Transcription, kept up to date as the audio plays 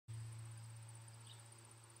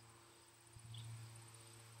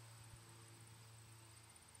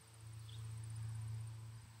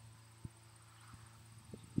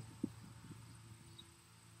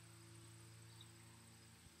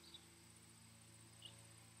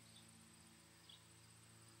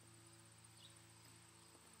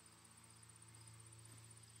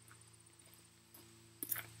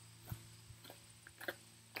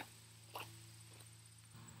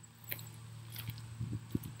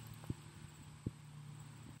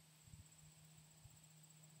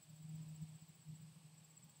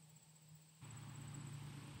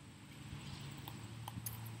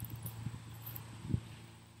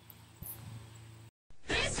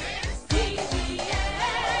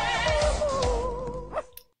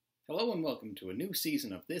welcome to a new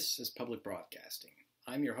season of This is Public Broadcasting.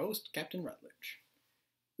 I'm your host, Captain Rutlidge.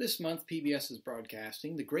 This month, PBS is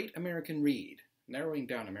broadcasting The Great American Read, narrowing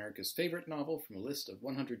down America's favorite novel from a list of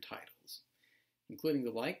 100 titles, including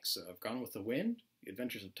the likes of Gone with the Wind, The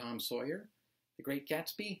Adventures of Tom Sawyer, The Great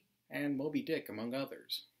Gatsby, and Moby Dick, among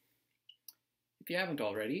others. If you haven't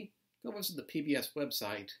already, go visit the PBS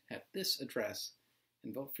website at this address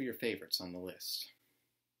and vote for your favorites on the list.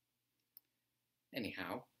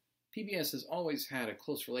 Anyhow, PBS has always had a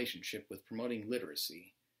close relationship with promoting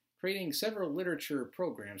literacy, creating several literature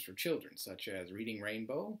programs for children such as Reading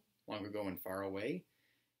Rainbow, Long Ago and Far Away,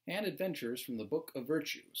 and Adventures from the Book of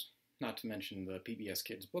Virtues, not to mention the PBS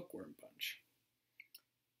Kids Bookworm Bunch.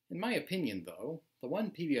 In my opinion, though, the one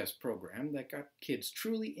PBS program that got kids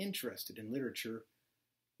truly interested in literature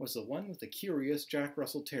was the one with the curious Jack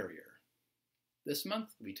Russell Terrier. This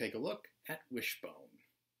month, we take a look at Wishbone.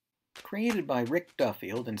 Created by Rick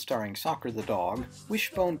Duffield and starring Soccer the dog,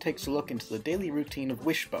 Wishbone takes a look into the daily routine of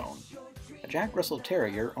Wishbone, a Jack Russell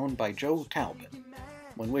Terrier owned by Joe Talbot.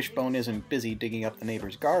 When Wishbone isn't busy digging up the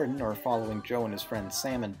neighbor's garden or following Joe and his friends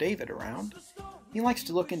Sam and David around, he likes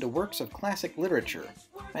to look into works of classic literature,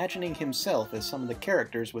 imagining himself as some of the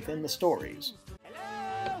characters within the stories.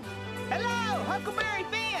 Hello! Hello, Huckleberry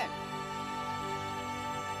Finn!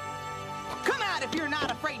 Come out if you're not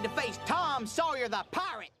afraid to face Tom Sawyer the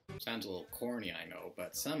pirate! Sounds a little corny, I know,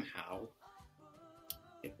 but somehow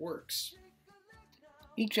it works.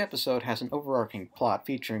 Each episode has an overarching plot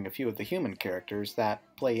featuring a few of the human characters that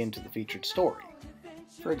play into the featured story.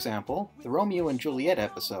 For example, the Romeo and Juliet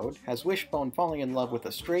episode has Wishbone falling in love with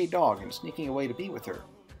a stray dog and sneaking away to be with her,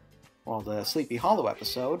 while the Sleepy Hollow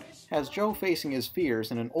episode has Joe facing his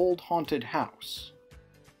fears in an old haunted house.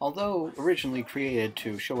 Although originally created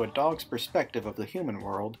to show a dog's perspective of the human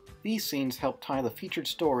world, these scenes help tie the featured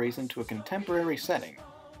stories into a contemporary setting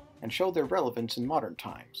and show their relevance in modern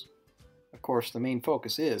times. Of course, the main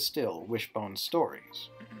focus is still Wishbone's stories.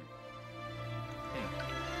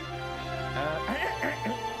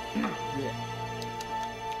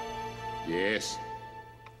 Yes.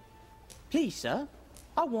 Please, sir,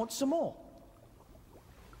 I want some more.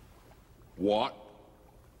 What?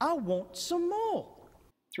 I want some more.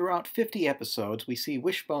 Throughout 50 episodes, we see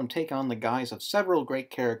Wishbone take on the guise of several great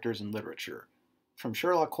characters in literature, from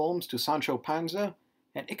Sherlock Holmes to Sancho Panza,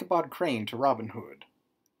 and Ichabod Crane to Robin Hood.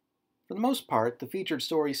 For the most part, the featured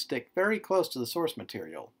stories stick very close to the source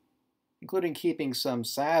material, including keeping some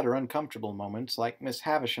sad or uncomfortable moments like Miss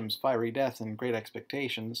Havisham's fiery death in Great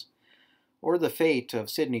Expectations, or the fate of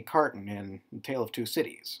Sidney Carton in The Tale of Two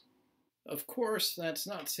Cities. Of course, that's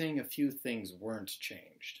not saying a few things weren't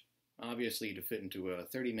changed. Obviously, to fit into a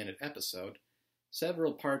 30-minute episode,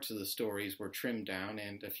 several parts of the stories were trimmed down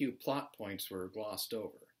and a few plot points were glossed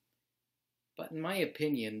over. But in my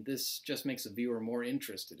opinion, this just makes the viewer more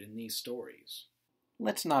interested in these stories.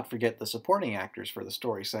 Let's not forget the supporting actors for the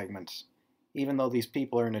story segments. Even though these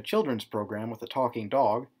people are in a children's program with a talking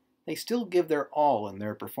dog, they still give their all in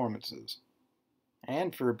their performances.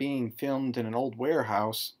 And for being filmed in an old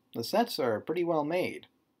warehouse, the sets are pretty well made.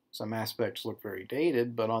 Some aspects look very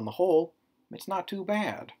dated, but on the whole, it's not too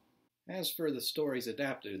bad. As for the stories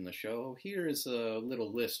adapted in the show, here is a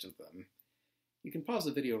little list of them. You can pause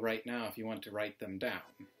the video right now if you want to write them down.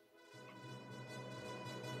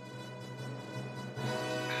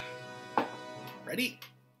 Ready?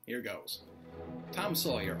 Here goes. Tom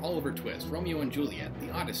Sawyer, Oliver Twist, Romeo and Juliet,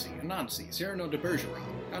 The Odyssey, Anansi, Cyrano de Bergerac,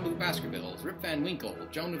 Count of the Baskervilles, Rip Van Winkle,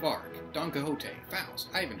 Joan of Arc, Don Quixote, Faust,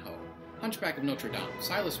 Ivanhoe, Hunchback of Notre Dame,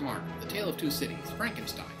 Silas Marner, The Tale of Two Cities,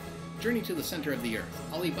 Frankenstein, Journey to the Center of the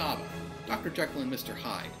Earth, Ali Baba, Dr. Jekyll and Mr.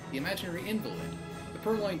 Hyde, The Imaginary Invalid, The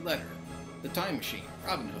Purloined Letter, The Time Machine,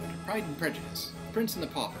 Robin Hood, Pride and Prejudice, The Prince and the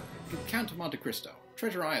Pauper, Count of Monte Cristo,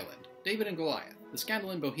 Treasure Island, David and Goliath, The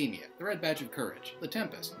Scandal in Bohemia, The Red Badge of Courage, The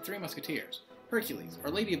Tempest, The Three Musketeers, Hercules,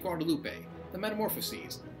 Our Lady of Guadalupe, The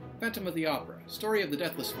Metamorphoses, Phantom of the Opera, Story of the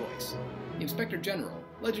Deathless Voice, The Inspector General,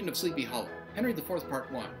 Legend of Sleepy Hollow, Henry IV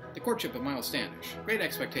Part 1, The Courtship of Miles Standish, Great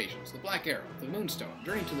Expectations, The Black Arrow, The Moonstone,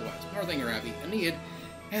 Journey to the West, Northanger Abbey, Aeneid,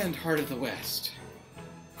 and Heart of the West.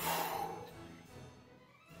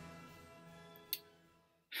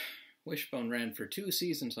 Wishbone ran for 2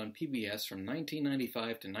 seasons on PBS from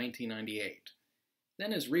 1995 to 1998,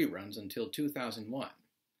 then as reruns until 2001.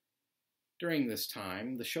 During this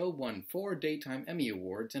time, the show won 4 Daytime Emmy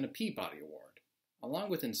Awards and a Peabody Award, along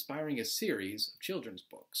with inspiring a series of children's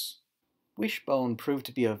books. Wishbone proved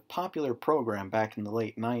to be a popular program back in the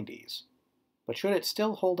late 90s, but should it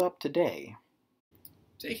still hold up today?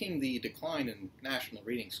 Taking the decline in national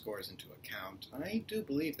reading scores into account, I do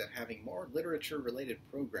believe that having more literature-related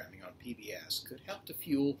programming on PBS could help to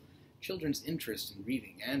fuel children's interest in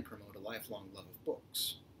reading and promote a lifelong love of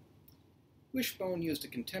books. Wishbone used a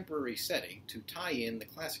contemporary setting to tie in the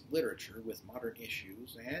classic literature with modern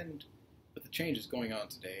issues, and with the changes going on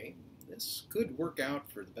today, this could work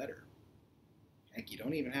out for the better. Heck, you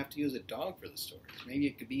don't even have to use a dog for the stories. Maybe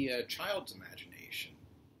it could be a child's imagination,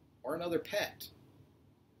 or another pet.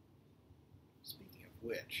 Speaking of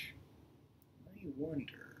which, I wonder...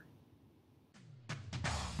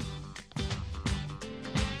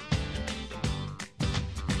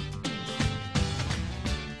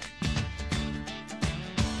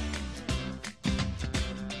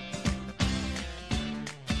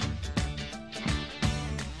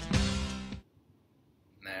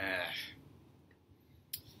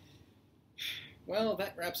 Well,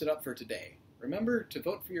 that wraps it up for today. Remember to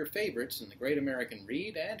vote for your favorites in the Great American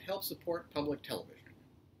Read and help support public television.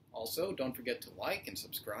 Also, don't forget to like and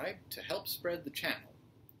subscribe to help spread the channel.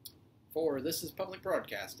 For This Is Public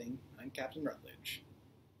Broadcasting, I'm Captain Rutlidge.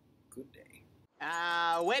 Good day.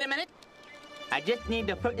 Wait a minute. I just need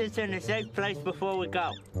to put this in a safe place before we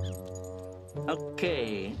go.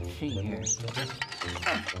 Okay, let's see here. There's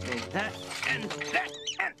that, and that,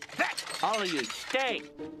 and that. All of you, stay.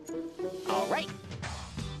 All right.